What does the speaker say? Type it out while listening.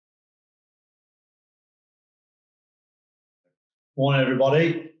Morning,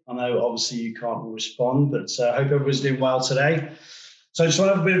 everybody. I know obviously you can't respond, but I hope everyone's doing well today. So I just want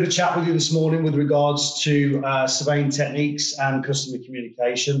to have a bit of a chat with you this morning with regards to surveying techniques and customer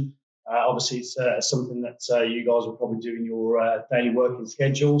communication. Obviously, it's something that you guys will probably do in your daily working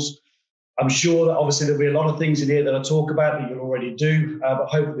schedules. I'm sure that obviously there'll be a lot of things in here that I talk about that you'll already do, but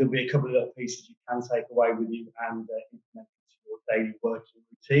hopefully there'll be a couple of little pieces you can take away with you and implement into your daily working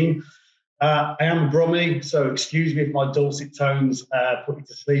routine. I am a Brummie, so excuse me if my dulcet tones put you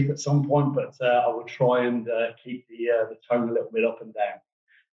to sleep at some point, but I will try and keep the tone a little bit up and down.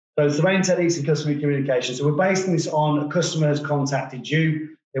 So surveying techniques and customer communication. So we're basing this on a customer has contacted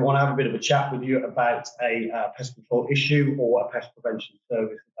you. They want to have a bit of a chat with you about a pest control issue or a pest prevention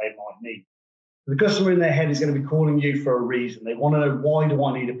service that they might need. The customer in their head is going to be calling you for a reason. They want to know, why do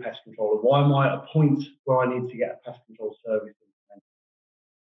I need a pest controller? Why am I at a point where I need to get a pest control service?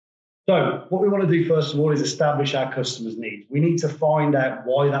 So what we want to do first of all is establish our customer's needs. We need to find out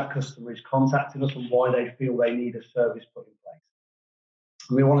why that customer is contacting us and why they feel they need a service put in place.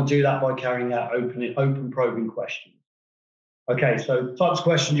 And we want to do that by carrying out open probing questions. Okay, so types of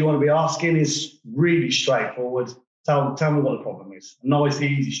questions you want to be asking is really straightforward. Tell me what the problem is. A nice,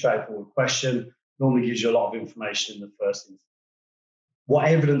 easy, straightforward question normally gives you a lot of information in the first instance. What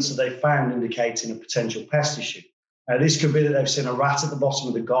evidence have they found indicating a potential pest issue? This could be that they've seen a rat at the bottom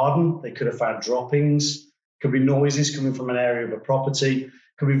of the garden. They could have found droppings. Could be noises coming from an area of a property.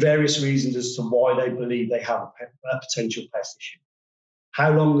 Could be various reasons as to why they believe they have a potential pest issue.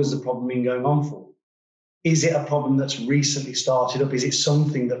 How long has the problem been going on for? Is it a problem that's recently started up? Is it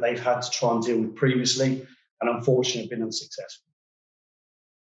something that they've had to try and deal with previously and unfortunately been unsuccessful?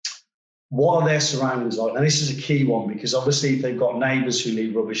 What are their surroundings like? Now, this is a key one because obviously if they've got neighbours who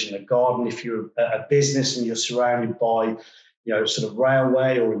leave rubbish in the garden, if you're a business and you're surrounded by, sort of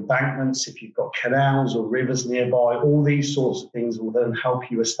railway or embankments, if you've got canals or rivers nearby, all these sorts of things will then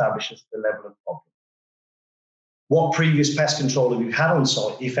help you establish the level of problem. What previous pest control have you had on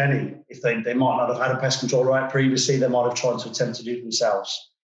site, if any? If they might not have had a pest controller out previously, they might have tried to attempt to do it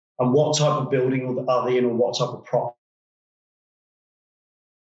themselves. And what type of building are they in, or what type of property?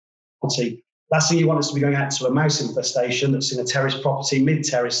 Last thing you want is to be going out to a mouse infestation that's in a terrace property,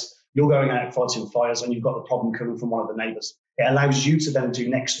 mid-terrace. You're going out fighting fires and you've got the problem coming from one of the neighbours. It allows you to then do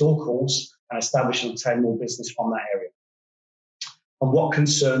next door calls and establish and obtain more business from that area. And what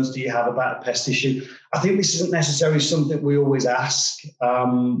concerns do you have about a pest issue? I think this isn't necessarily something we always ask.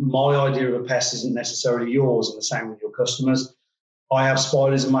 My idea of a pest isn't necessarily yours, and the same with your customers. I have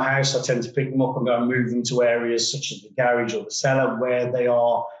spiders in my house. I tend to pick them up and go and move them to areas such as the garage or the cellar where they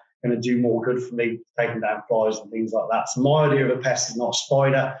are going to do more good for me, taking down flies and things like that. So my idea of a pest is not a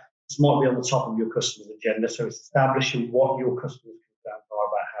spider. This might be on the top of your customer's agenda. So it's establishing what your customers' concerns are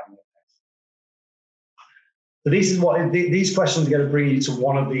about having a pest. So these questions are going to bring you to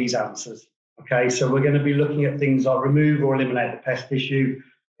one of these answers. Okay, so we're going to be looking at things like remove or eliminate the pest issue.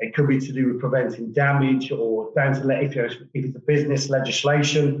 It could be to do with preventing damage, or down to if it's a business,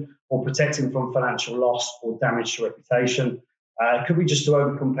 legislation, or protecting from financial loss or damage to reputation. It could be just to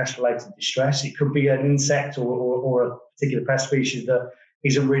overcome pest-related distress. It could be an insect or a particular pest species that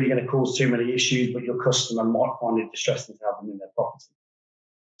isn't really going to cause too many issues, but your customer might find it distressing to have them in their property.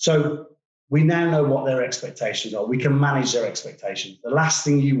 So we now know what their expectations are. We can manage their expectations. The last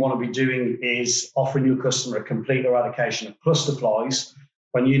thing you want to be doing is offering your customer a complete eradication of cluster flies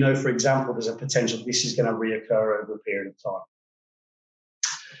when you know, for example, there's a potential this is going to reoccur over a period of time.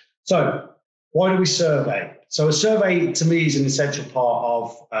 So why do we survey? So a survey, to me, is an essential part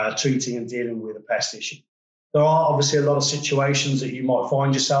of treating and dealing with a pest issue. There are obviously a lot of situations that you might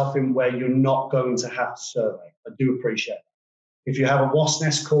find yourself in where you're not going to have to survey. I do appreciate that. If you have a wasp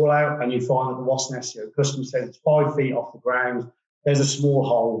nest call out and you find that the wasp nest, customer says it's 5 feet off the ground, there's a small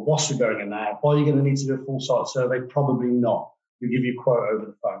hole, wasps are going in there, are you going to need to do a full site survey? Probably not. We'll give you a quote over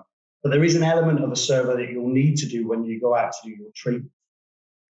the phone. But there is an element of a survey that you'll need to do when you go out to do your treatment.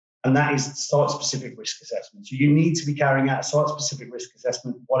 And that is site-specific risk assessment. So you need to be carrying out a site-specific risk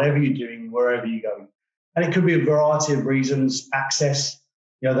assessment, whatever you're doing, wherever you're going. And it could be a variety of reasons. Access.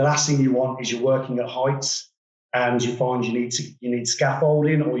 The last thing you want is you're working at heights and you find you need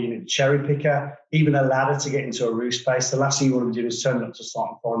scaffolding, or you need a cherry picker, even a ladder to get into a roof space. The last thing you want to be doing is turning up to site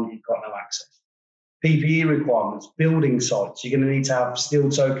and find that you've got no access. PPE requirements, building sites. You're going to need to have steel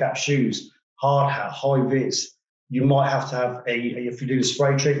toe cap shoes, hard hat, high vis. You might have to have if you do the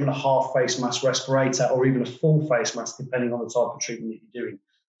spray treatment, a half face mask respirator, or even a full face mask, depending on the type of treatment that you're doing.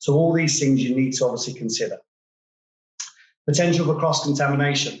 So all these things you need to obviously consider. Potential for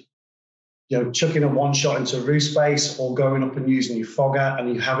cross-contamination. chucking a one shot into a roof space or going up and using your fogger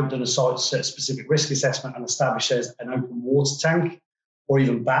and you haven't done a site-specific risk assessment and established there's an open water tank or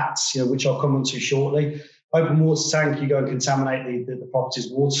even bats, which I'll come on to shortly. Open water tank, you go and contaminate the property's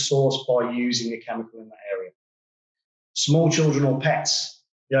water source by using a chemical in that area. Small children or pets,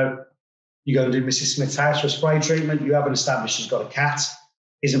 you go and do Mrs. Smith's house for a spray treatment, you haven't established she's got a cat,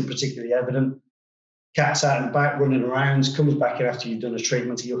 isn't particularly evident. Cat's out and about running around, comes back in after you've done a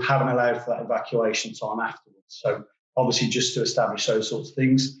treatment, you haven't allowed for that evacuation time afterwards. So obviously just to establish those sorts of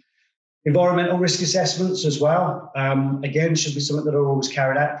things. Environmental risk assessments as well. Again, should be something that are always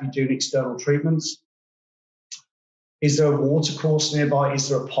carried out if you're doing external treatments. Is there a water course nearby? Is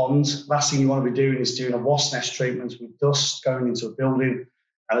there a pond? Last thing you want to be doing is doing a wasp nest treatment with dust going into a building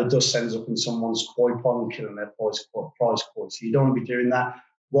and the dust ends up in someone's koi pond, killing their prize koi. So you don't want to be doing that.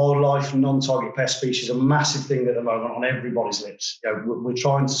 Wildlife and non-target pest species are a massive thing at the moment on everybody's lips. We're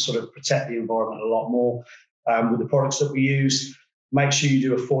trying to sort of protect the environment a lot more with the products that we use. Make sure you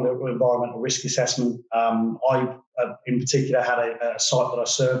do a full environmental risk assessment. I, in particular, had a site that I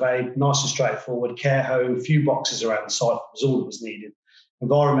surveyed, nice and straightforward, care home, a few boxes around the site, that was all that was needed.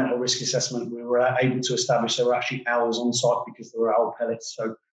 Environmental risk assessment, we were able to establish there were actually owls on site because there were owl pellets.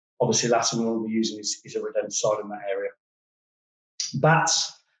 So obviously, the last thing we'll be using is a rodenticide in that area.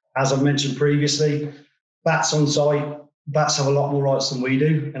 Bats. As I've mentioned previously, bats on site, bats have a lot more rights than we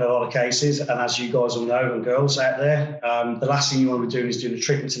do in a lot of cases. And as you guys all know, and girls out there, the last thing you want to be doing is doing a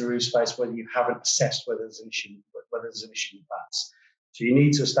treatment in a roof space where you haven't assessed whether there's an issue with bats. So you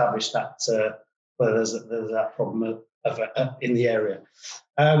need to establish that whether there's that problem in the area.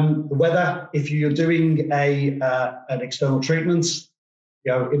 The weather, if you're doing an external treatment,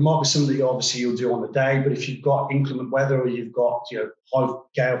 it might be something that you'll do on the day, but if you've got inclement weather or you've got high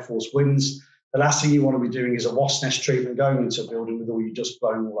gale force winds, the last thing you want to be doing is a wasp nest treatment going into a building with all your dust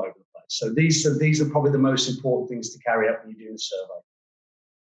blowing all over the place. So these are probably the most important things to carry out when you're doing a survey.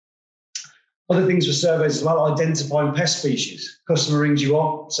 Other things for surveys as well, identifying pest species. Customer rings you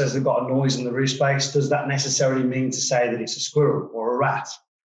up, says they've got a noise in the roof space. Does that necessarily mean to say that it's a squirrel or a rat?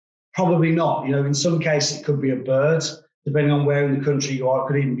 Probably not. In some cases it could be a bird. Depending on where in the country you are, it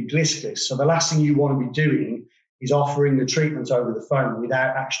could even be gliscus. So the last thing you want to be doing is offering the treatment over the phone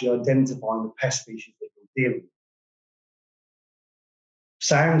without actually identifying the pest species that you're dealing with.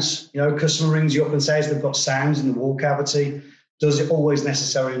 Sounds, customer rings you up and says they've got sounds in the wall cavity. Does it always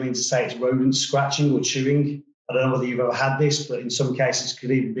necessarily mean to say it's rodents scratching or chewing? I don't know whether you've ever had this, but in some cases it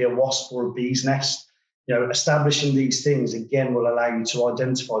could even be a wasp or a bee's nest. Establishing these things, again, will allow you to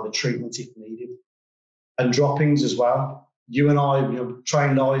identify the treatment if needed. And droppings as well. You and I,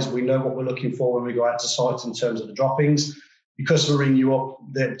 trained eyes, we know what we're looking for when we go out to sites in terms of the droppings. Your customer ring you up,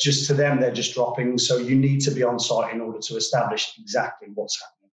 they're just droppings. So you need to be on site in order to establish exactly what's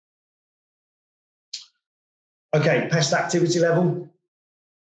happening. Okay, pest activity level,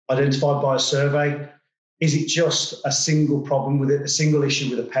 identified by a survey. Is it just a single problem with it, a single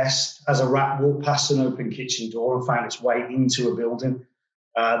issue with a pest? Has a rat walked past an open kitchen door and found its way into a building?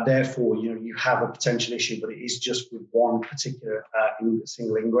 Therefore, you have a potential issue, but it is just with one particular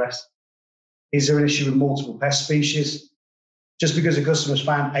single ingress. Is there an issue with multiple pest species? Just because a customer's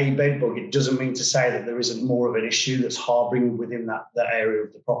found a bed bug, it doesn't mean to say that there isn't more of an issue that's harbouring within that area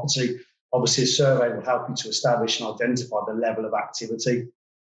of the property. Obviously, a survey will help you to establish and identify the level of activity.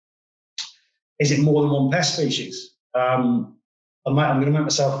 Is it more than one pest species? I'm going to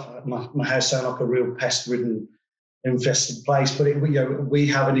make my house sound like a real pest-ridden, infested place, but we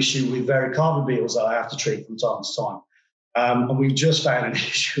have an issue with varicarbon beetles that I have to treat from time to time. And we've just found an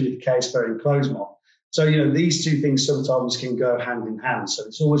issue with case-bearing clothes moth. So, these two things sometimes can go hand in hand. So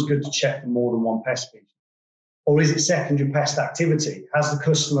it's always good to check for more than one pest species. Or is it secondary pest activity? Has the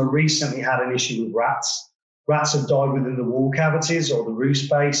customer recently had an issue with rats? Rats have died within the wall cavities or the roof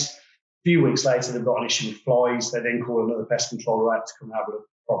space. A few weeks later, they've got an issue with flies. They then call another pest controller out to come and have a look at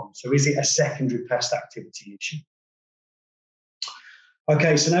the problem. So is it a secondary pest activity issue?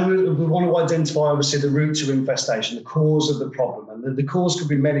 Okay, so now we want to identify, obviously, the root to infestation, the cause of the problem. And the cause could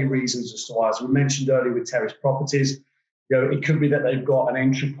be many reasons as to why. As we mentioned earlier with terrace properties, it could be that they've got an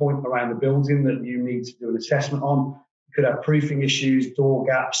entry point around the building that you need to do an assessment on. You could have proofing issues, door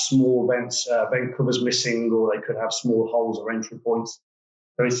gaps, small vents, vent covers missing, or they could have small holes or entry points.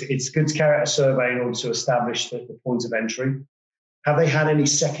 So it's good to carry out a survey in order to establish the point of entry. Have they had any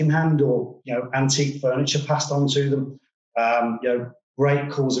secondhand or antique furniture passed on to them?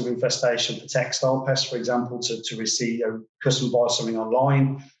 Great cause of infestation for textile pests, for example, to receive, customer buys something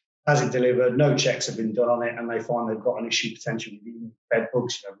online, has it delivered, no checks have been done on it, and they find they've got an issue potentially with bed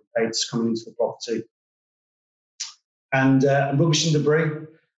bugs, with beds coming into the property. And rubbish and debris.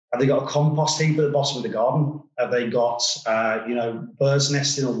 Have they got a compost heap at the bottom of the garden? Have they got, birds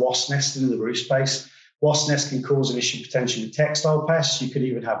nesting or wasp nesting in the roof space? Wasp nest can cause an issue potentially with textile pests. You could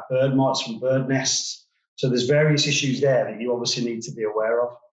even have bird mites from bird nests. So there's various issues there that you obviously need to be aware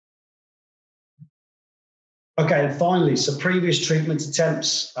of. Okay, and finally, so previous treatment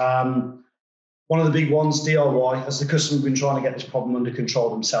attempts. One of the big ones, DIY, as the customer have been trying to get this problem under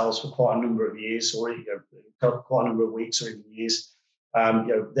control themselves for quite a number of years, or quite a number of weeks or even years.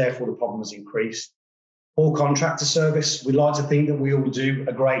 Therefore, the problem has increased. Poor contractor service. We like to think that we all do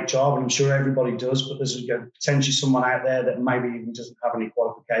a great job, and I'm sure everybody does, but there's potentially someone out there that maybe even doesn't have any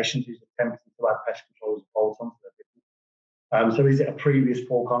qualifications who's attempting to add pest control as a bolt onto their business. So is it a previous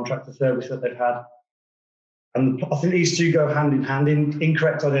poor contractor service that they've had? And I think these two go hand in hand, in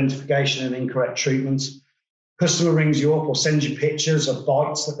incorrect identification and incorrect treatment. Customer rings you up or sends you pictures of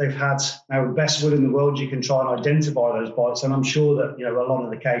bites that they've had. Now, with the best will in the world, you can try and identify those bites, and I'm sure that a lot of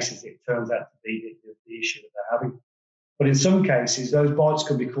the cases it turns out to be the issue that they're having. But in some cases, those bites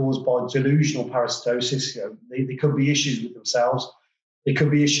could be caused by delusional parasitosis. They could be issues with themselves. There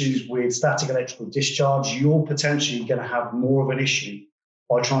could be issues with static electrical discharge. You're potentially going to have more of an issue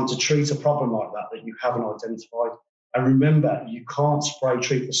by trying to treat a problem like that you haven't identified. And remember, you can't spray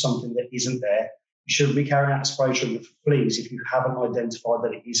treat for something that isn't there. You shouldn't be carrying out a spray treatment for fleas if you haven't identified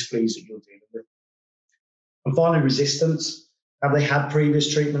that it is fleas that you're dealing with. And finally, resistance. Have they had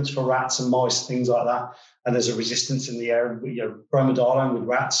previous treatments for rats and mice, things like that? And there's a resistance in the area, bromidolone with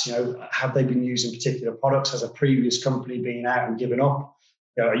rats, have they been using particular products? Has a previous company been out and given up?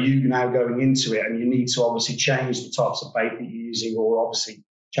 Are you now going into it and you need to obviously change the types of bait that you're using, or obviously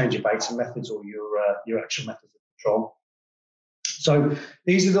change your baiting methods or your actual methods of control? So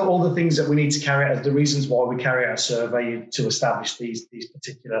these are all the things that we need to carry out as the reasons why we carry out a survey to establish these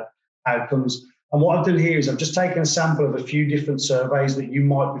particular outcomes. And what I've done here is I've just taken a sample of a few different surveys that you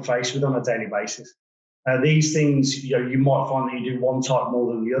might be faced with on a daily basis. These things, you might find that you do one type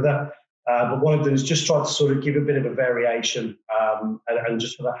more than the other. But what I've done is just try to sort of give a bit of a variation and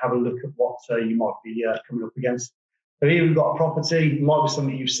just sort of have a look at what you might be coming up against. So here we've got a property, it might be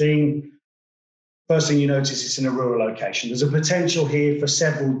something you've seen. First thing you notice, it's in a rural location. There's a potential here for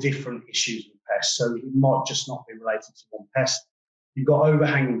several different issues with pests, so it might just not be related to one pest. You've got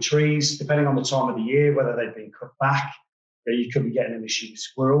overhanging trees, depending on the time of the year, whether they've been cut back. You could be getting an issue with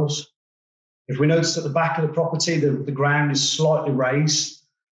squirrels. If we notice at the back of the property, the ground is slightly raised,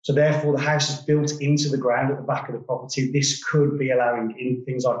 so therefore the house is built into the ground at the back of the property. This could be allowing in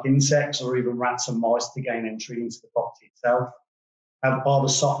things like insects or even rats and mice to gain entry into the property itself. Are the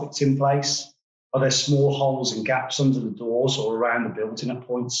soffits in place? Are there small holes and gaps under the doors or around the building at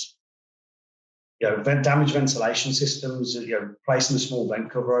points? Damaged ventilation systems, placing a small vent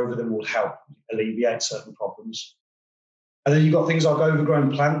cover over them will help alleviate certain problems. And then you've got things like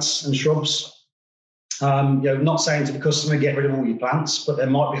overgrown plants and shrubs. Not saying to the customer, get rid of all your plants, but there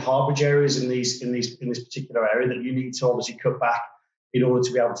might be harbourage areas in this particular area that you need to obviously cut back in order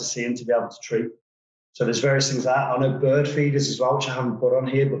to be able to see and to be able to treat. So there's various things like that. I know bird feeders as well, which I haven't put on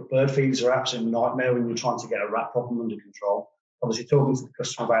here, but bird feeders are absolute nightmare when you're trying to get a rat problem under control. Obviously, talking to the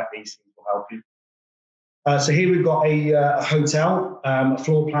customer about these things will help you. So here we've got a hotel, a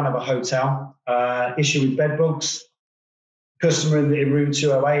floor plan of a hotel, issue with bed bugs. Customer in room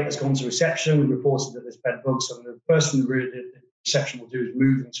 208 has gone to reception, reported that there's bed bugs, and the person in the reception will do is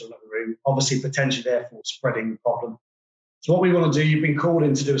move them to another room, obviously potentially therefore spreading the problem. So what we want to do, you've been called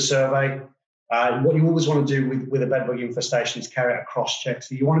in to do a survey. What you always want to do with a bedbug infestation is carry out a cross-check.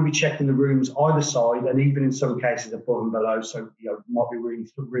 So you want to be checking the rooms either side, and even in some cases above and below. So it might be room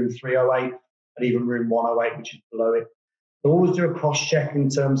 308 and even room 108, which is below it. So always do a cross-check in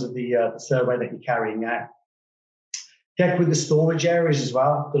terms of the survey that you're carrying out. Check with the storage areas as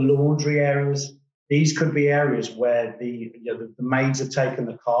well, the laundry areas. These could be areas where the maids have taken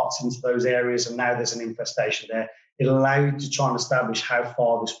the carts into those areas, and now there's an infestation there. It'll allow you to try and establish how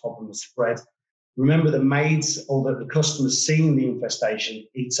far this problem has spread. Remember, the maids or the customers seeing the infestation,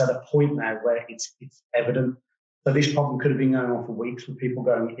 it's at a point now where it's evident. So this problem could have been going on for weeks with people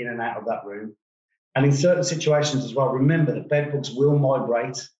going in and out of that room. And in certain situations as well, remember that bed bugs will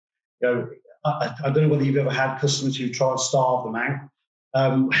migrate. I don't know whether you've ever had customers who try and starve them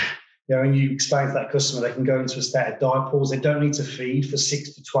out. And you explain to that customer they can go into a state of diet pause. They don't need to feed for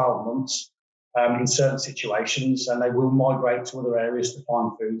 6 to 12 months. In certain situations, and they will migrate to other areas to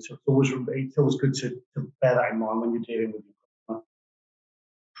find food. So it's always good to bear that in mind when you're dealing with your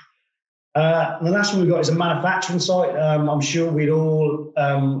customer. The last one we've got is a manufacturing site. I'm sure we'd all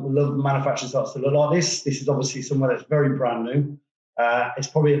love manufacturing sites that look like this. This is obviously somewhere that's very brand new. It's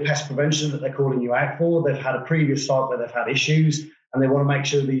probably a pest prevention that they're calling you out for. They've had a previous site where they've had issues, and they want to make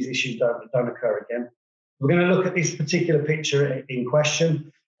sure these issues don't occur again. We're going to look at this particular picture in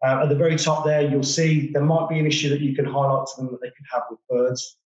question. At the very top there, you'll see there might be an issue that you can highlight to them that they could have with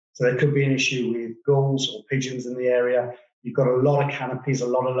birds. So there could be an issue with gulls or pigeons in the area. You've got a lot of canopies, a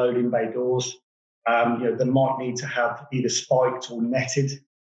lot of loading bay doors. They might need to have either spiked or netted.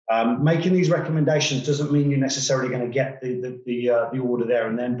 Making these recommendations doesn't mean you're necessarily going to get the order there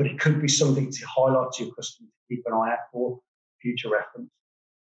and then, but it could be something to highlight to your customer to keep an eye out for future reference.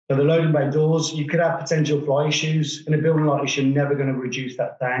 So the loading bay doors, you could have potential fly issues. In a building like this, you're never going to reduce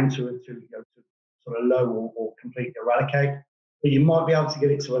that down to sort of low or completely eradicate, but you might be able to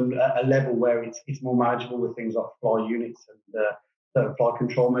get it to a level where it's more manageable with things like fly units and fly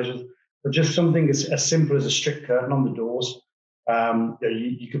control measures. But just something as simple as a strict curtain on the doors.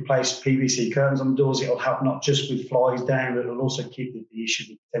 You could place PVC curtains on the doors. It'll help not just with flies down, but it'll also keep the issue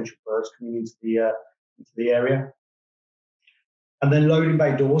with potential birds coming into the area. And then loading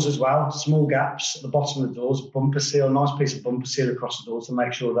bay doors as well, small gaps at the bottom of the doors, bumper seal, nice piece of bumper seal across the door to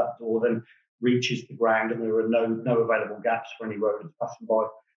make sure that door then reaches the ground and there are no available gaps for any rodents passing by.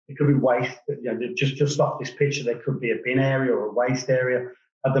 It could be waste, just off this picture, there could be a bin area or a waste area.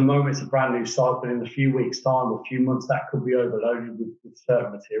 At the moment, it's a brand new site, but in a few weeks' time or a few months, that could be overloaded with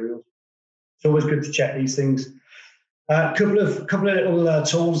certain materials. It's always good to check these things. A couple of little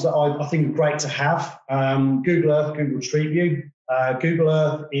tools that I think are great to have. Google Earth, Google Street View. Google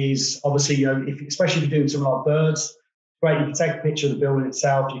Earth is obviously, especially if you're doing something like birds, great. You can take a picture of the building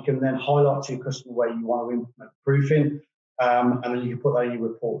itself. You can then highlight to your customer where you want to implement proofing, and then you can put that in your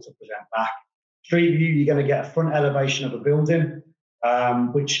report to present back. Street View, you're going to get a front elevation of a building,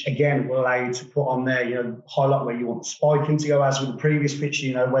 which again will allow you to put on there, highlight where you want the spiking to go, as with the previous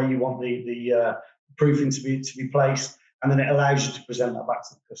picture, where you want the proofing to be placed, and then it allows you to present that back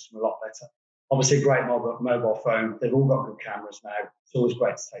to the customer a lot better. Obviously, a great mobile phone. They've all got good cameras now. It's always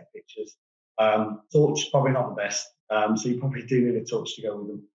great to take pictures. Torch, probably not the best, so you probably do need a torch to go with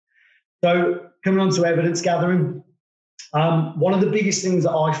them. So coming on to evidence gathering, one of the biggest things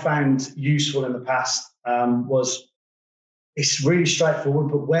that I found useful in the past was, it's really straightforward,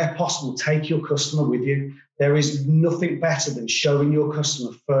 but where possible, take your customer with you. There is nothing better than showing your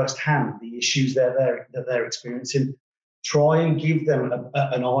customer firsthand the issues that they're experiencing. Try and give them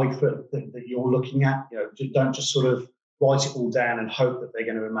an eye for that you're looking at. Don't just sort of write it all down and hope that they're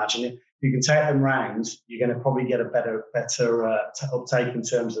going to imagine it. If you can take them round, you're going to probably get a better uptake in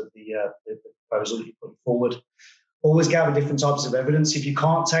terms of the proposal that you put forward. Always gather different types of evidence. If you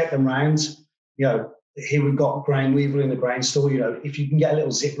can't take them round, here we've got grain weevil in the grain store. If you can get a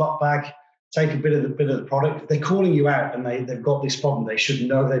little Ziploc bag, take a bit of the product. If they're calling you out and they've got this problem, they should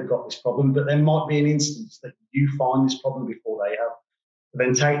know they've got this problem. But there might be an instance that you find this problem before they have. But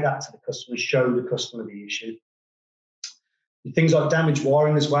then take that to the customer, show the customer the issue. Things like damaged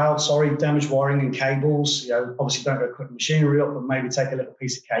wiring as well. Damaged wiring and cables. Obviously don't go cut the machinery up, but maybe take a little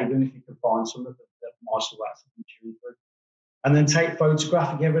piece of cabling if you can find some that might still have some machinery through. And then take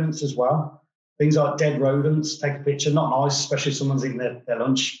photographic evidence as well. Things like dead rodents, take a picture, not nice, especially if someone's eating their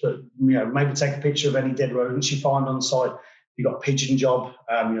lunch, but maybe take a picture of any dead rodents you find on site. If you've got a pigeon job,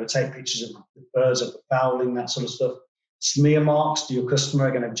 take pictures of the birds, of the fowling, that sort of stuff. Smear marks to your customer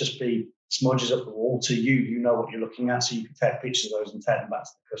are going to just be smudges up the wall. To you, you know what you're looking at, so you can take pictures of those and take them back to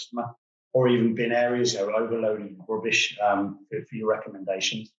the customer. Or even bin areas, overloading rubbish for your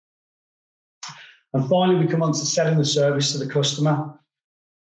recommendations. And finally, we come on to selling the service to the customer.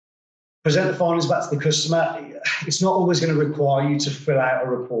 Present the findings back to the customer. It's not always going to require you to fill out a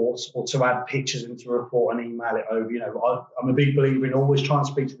report or to add pictures into a report and email it over. I'm a big believer in always trying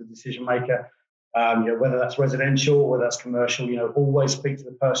to speak to the decision maker, whether that's residential or whether that's commercial. Always speak to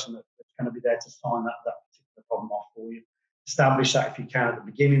the person that's going to be there to sign that particular problem off for you. Establish that if you can at the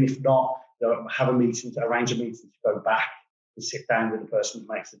beginning. If not, have a meeting, arrange a meeting to go back and sit down with the person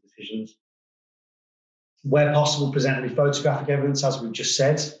that makes the decisions. Where possible, present any photographic evidence, as we've just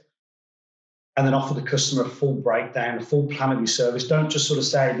said. And then offer the customer a full breakdown, a full plan of your service. Don't just sort of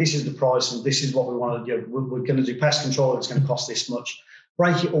say, this is the price and this is what we want to do. We're going to do pest control, it's going to cost this much.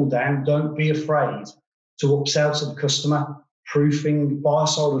 Break it all down. Don't be afraid to upsell to the customer. Proofing,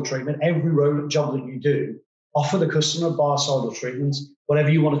 biocidal treatment, every rodent job that you do, offer the customer biocidal treatments. Whatever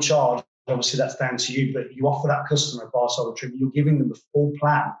you want to charge, obviously that's down to you, but you offer that customer biocidal treatment. You're giving them a full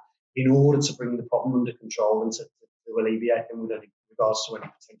plan in order to bring the problem under control and to alleviate them with regards to any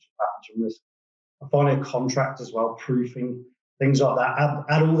potential pathogen risk. And finally, a contract as well, proofing, things like that.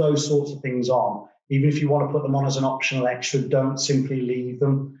 Add all those sorts of things on. Even if you want to put them on as an optional extra, don't simply leave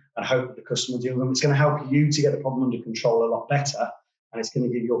them and hope that the customer will deal with them. It's going to help you to get the problem under control a lot better, and it's going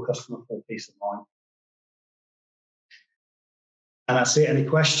to give your customer full peace of mind. And that's it. Any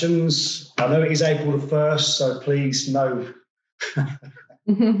questions? I know it is April the 1st, so please no.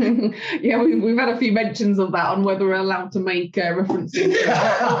 Yeah, we've had a few mentions of that on whether we're allowed to make references or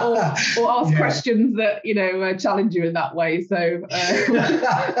ask questions that challenge you in that way. So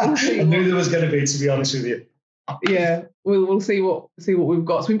I knew there was going to be, to be honest with you. Yeah, we'll see what we've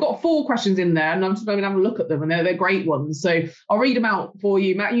got. So we've got 4 questions in there, and I'm just going to have a look at them, and they're great ones. So I'll read them out for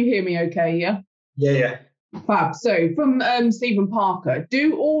you, Matt. You hear me, okay? Yeah. Yeah. Fab. So from Stephen Parker,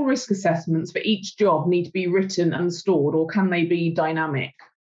 do all risk assessments for each job need to be written and stored, or can they be dynamic?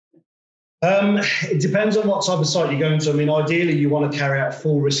 It depends on what type of site you're going to. I mean, ideally, you want to carry out a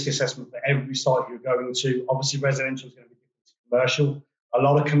full risk assessment for every site you're going to. Obviously, residential is going to be different to commercial. A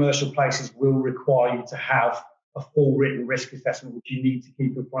lot of commercial places will require you to have a full written risk assessment, which you need to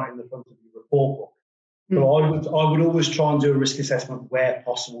keep in the front of your report book. So I would always try and do a risk assessment where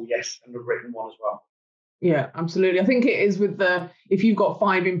possible, yes, and a written one as well. Yeah, absolutely. I think it is with if you've got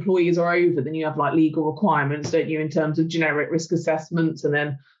 5 employees or over, then you have like legal requirements, don't you, in terms of generic risk assessments, and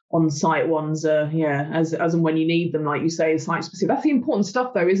then on-site ones, as and when you need them, like you say, site specific. That's the important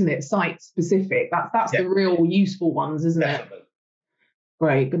stuff, though, isn't it? Site specific. That's the real useful ones, isn't it?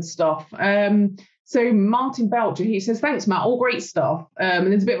 Great, good stuff. So Martin Belcher, he says, thanks, Matt, all great stuff.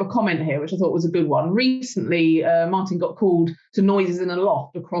 And there's a bit of a comment here, which I thought was a good one. Recently, Martin got called to noises in a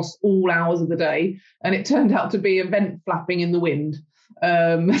loft across all hours of the day, and it turned out to be a vent flapping in the wind.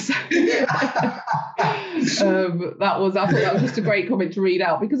 I thought that was just a great comment to read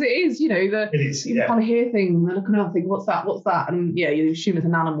out, because it is, you kind of hear things and then look around and think, what's that? And you assume it's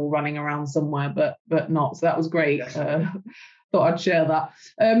an animal running around somewhere, but not. So that was great. Thought I'd share that.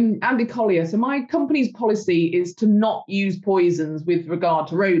 Andy Collier, so my company's policy is to not use poisons with regard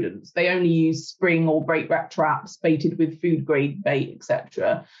to rodents. They only use spring or break rat traps baited with food grade bait,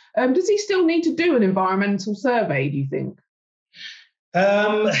 etc. Does he still need to do an environmental survey, do you think?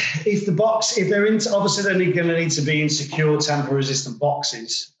 If they're into, obviously they're going to need to be in secure tamper resistant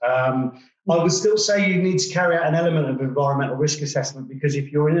boxes. I would still say you need to carry out an element of environmental risk assessment, because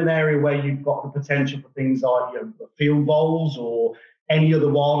if you're in an area where you've got the potential for things like field voles or any other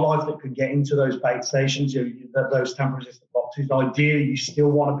wildlife that could get into those bait stations, those tamper resistant boxes, ideally you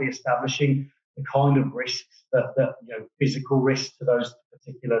still want to be establishing the kind of risks that physical risks to those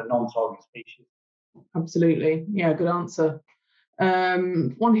particular non-target species. Absolutely. Yeah, good answer.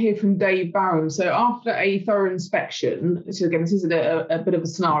 One here from Dave Barham. So after a thorough inspection, so again, this is a bit of a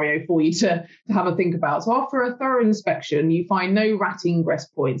scenario for you to have a think about. So after a thorough inspection, you find no rat ingress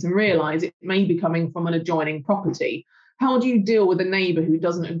points and realise it may be coming from an adjoining property. How do you deal with a neighbour who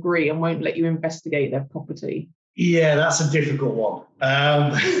doesn't agree and won't let you investigate their property? Yeah, that's a difficult one.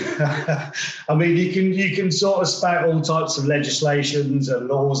 I mean, you can sort of spout all types of legislations and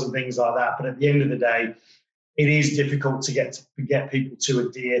laws and things like that, but at the end of the day, it is difficult to get people to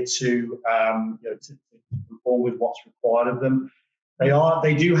adhere to conform with what's required of them.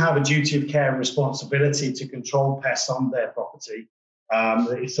 They do have a duty of care and responsibility to control pests on their property.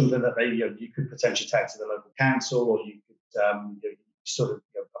 It's something that you could potentially take to the local council, or you could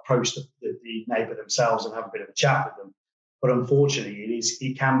approach the neighbour themselves and have a bit of a chat with them. But unfortunately,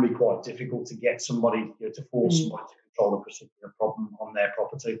 it can be quite difficult to get somebody to force somebody to control a particular problem on their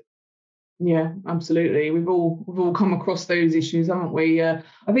property. Yeah, absolutely. We've all come across those issues, haven't we? I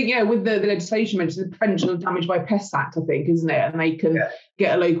think, with the legislation mentioned the Prevention of Damage by Pests Act, I think, isn't it? And they can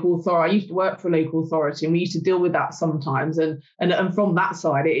get a local authority. I used to work for a local authority, and we used to deal with that sometimes. And from that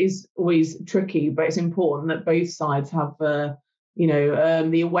side, it is always tricky, but it's important that both sides have the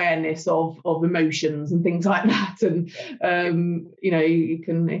awareness of emotions and things like that. And it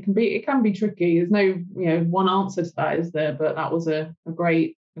can be tricky. There's no one answer to that, is there? But that was a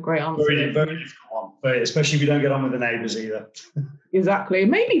great answer. Very, very difficult one, but especially if you don't get on with the neighbours either. Exactly.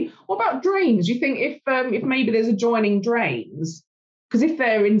 Maybe, what about drains? Do you think if maybe there's adjoining drains, because if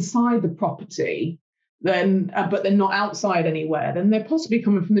they're inside the property, then but they're not outside anywhere, then they're possibly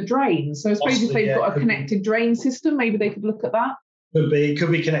coming from the drains. So I suppose if they've got a connected drain system, maybe they could look at that. It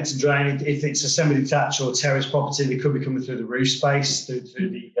could be connected drain. If it's a semi-detached or terrace property, they could be coming through the roof space, through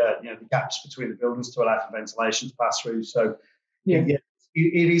the gaps between the buildings to allow for ventilation to pass through. So it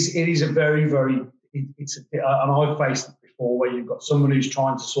is a very, very, and I've faced it before, where you've got someone who's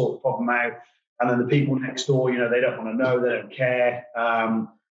trying to sort the problem out, and then the people next door, they don't want to know, they don't care, and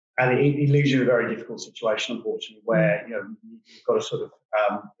it leaves you in a very difficult situation, unfortunately, where you've got to sort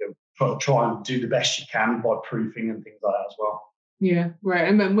of try and do the best you can by proofing and things like that as well. Yeah, right.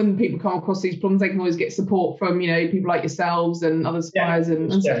 And then when people come across these problems, they can always get support from people like yourselves and other suppliers and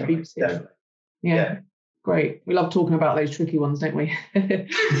definitely. Yeah. Great. We love talking about those tricky ones, don't we?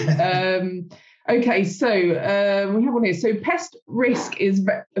 Okay, so we have one here. So pest risk is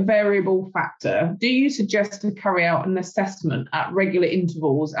a variable factor. Do you suggest to carry out an assessment at regular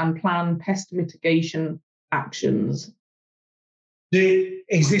intervals and plan pest mitigation actions?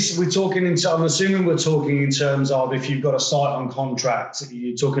 Is this, we're talking in, I'm assuming we're talking in terms of if you've got a site on contract,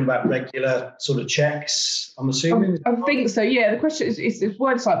 you're talking about regular sort of checks, I'm assuming? I think so, yeah. The question is, it's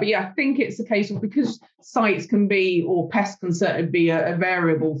word site, but yeah, I think it's a case of because sites can be, or pests can certainly be a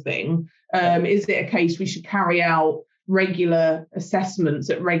variable thing, is it a case we should carry out regular assessments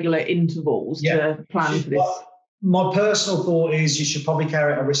at regular intervals to plan for this? Well, my personal thought is you should probably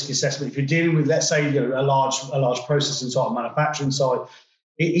carry out a risk assessment if you're dealing with, let's say, a large processing site, a manufacturing site.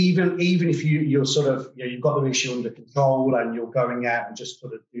 Even if you're sort of, you've got the issue under control and you're going out and just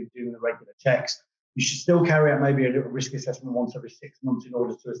sort of doing the regular checks, you should still carry out maybe a little risk assessment once every 6 months in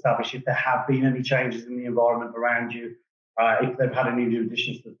order to establish if there have been any changes in the environment around you, if they've had any new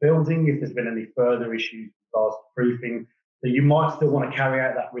additions to the building, if there's been any further issues with regards to proofing. So you might still want to carry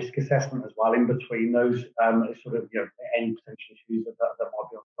out that risk assessment as well in between those sort of, any potential issues that might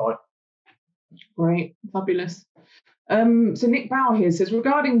be on site. Great, fabulous. So Nick Bauer here says,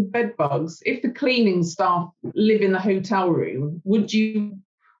 regarding bed bugs, if the cleaning staff live in the hotel room, would you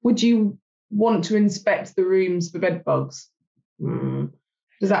want to inspect the rooms for bed bugs?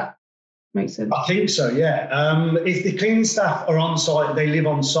 Does that make sense? I think so, yeah. If the cleaning staff are on site, they live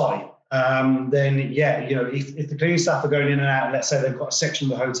on site, then yeah, if the cleaning staff are going in and out, let's say they've got a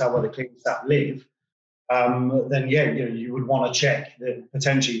section of the hotel where the cleaning staff live, then yeah, you would want to check that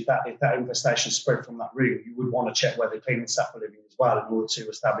potentially if that infestation spread from that room, you would want to check where the cleaning staff are living as well in order to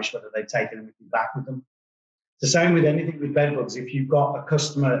establish whether they've taken anything back with them. The same with anything with bed bugs. If you've got a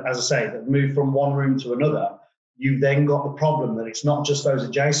customer, as I say, that moved from one room to another, you've then got the problem that it's not just those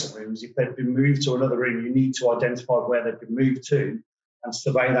adjacent rooms. If they've been moved to another room, you need to identify where they've been moved to and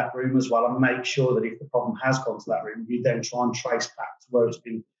survey that room as well and make sure that if the problem has gone to that room, you then try and trace back to where it's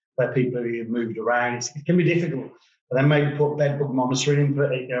been, where people have moved around. It can be difficult, but then maybe put bed bug monitoring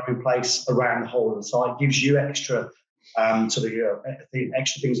in place around the whole of the site. It gives you extra extra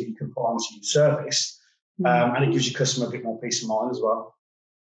things that you can put onto your service, and it gives your customer a bit more peace of mind as well.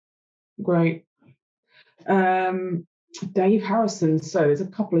 Great. Dave Harrison, so there's a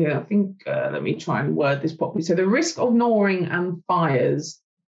couple here. I think let me try and word this properly. So the risk of gnawing and fires.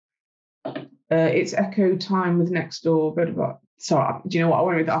 It's echo time with next door. Sorry, do you know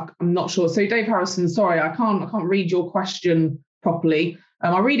what? I'm not sure. So Dave Harrison, sorry, I can't read your question properly.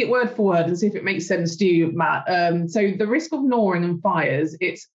 I'll read it word for word and see if it makes sense to you, Matt. So the risk of gnawing and fires,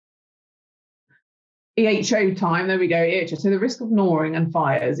 it's EHO time. There we go. EHO. So the risk of gnawing and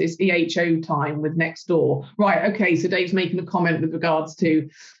fires is EHO time with next door. Right. Okay. So Dave's making a comment with regards to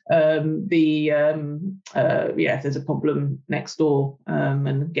if there's a problem next door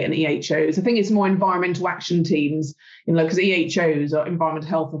and getting EHOs. I think it's more environmental action teams, because EHOs or environmental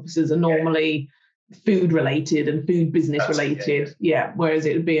health officers are normally food related and food business related. Yeah. Whereas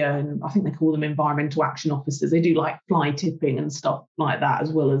it would be I think they call them environmental action officers. They do like fly tipping and stuff like that,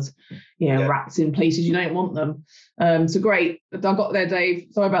 as well as rats in places you don't want them. So great. I got there, Dave.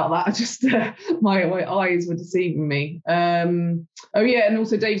 Sorry about that. I just my eyes were deceiving me. And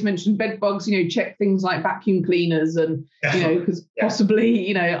also Dave's mentioned bed bugs. Check things like vacuum cleaners and because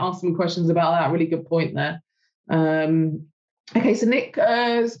possibly ask some questions about that. Really good point there. Okay, so Nick,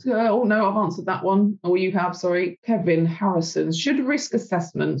 oh no, I've answered that one. Or you have, sorry. Kevin Harrison, should risk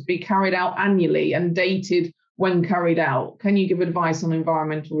assessments be carried out annually and dated when carried out? Can you give advice on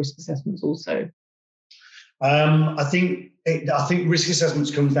environmental risk assessments also? I think risk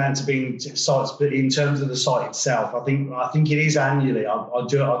assessments comes down to being sites, but in terms of the site itself, I think it is annually.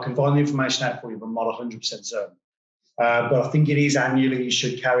 I can find the information out for you, but I'm not 100% certain. But I think it is annually. You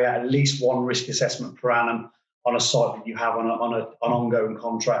should carry out at least one risk assessment per annum on a site that you have on an ongoing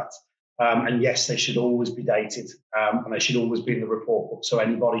contract. And yes, they should always be dated, and they should always be in the report book, so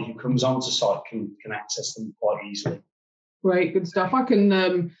anybody who comes onto site can access them quite easily. Great, good stuff. I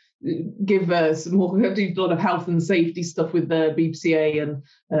can give some more. I do a lot of health and safety stuff with the BPCA and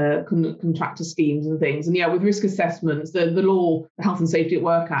contractor schemes and things. And with risk assessments, the law, the Health and Safety at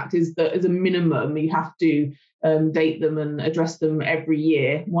Work Act, is that as a minimum you have to date them and address them every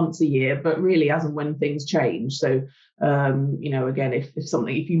year, once a year, but really as and when things change. So again,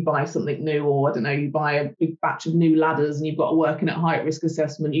 if you buy something new, or I don't know, you buy a big batch of new ladders and you've got a working at height risk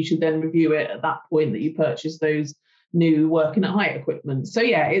assessment, you should then review it at that point that you purchase those new working at height equipment. So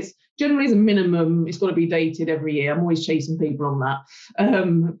it's generally as a minimum, it's got to be dated every year. I'm always chasing people on that,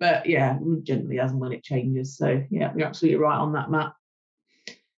 but generally as and when it changes. So you're absolutely right on that, Matt.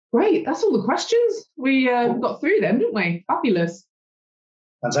 Great, that's all the questions we got through then, didn't we? Fabulous.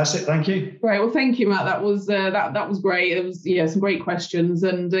 Fantastic, thank you. Great, well, thank you, Matt. That was that was great. It was some great questions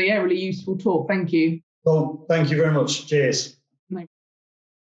and really useful talk. Thank you. Well, thank you very much. Cheers.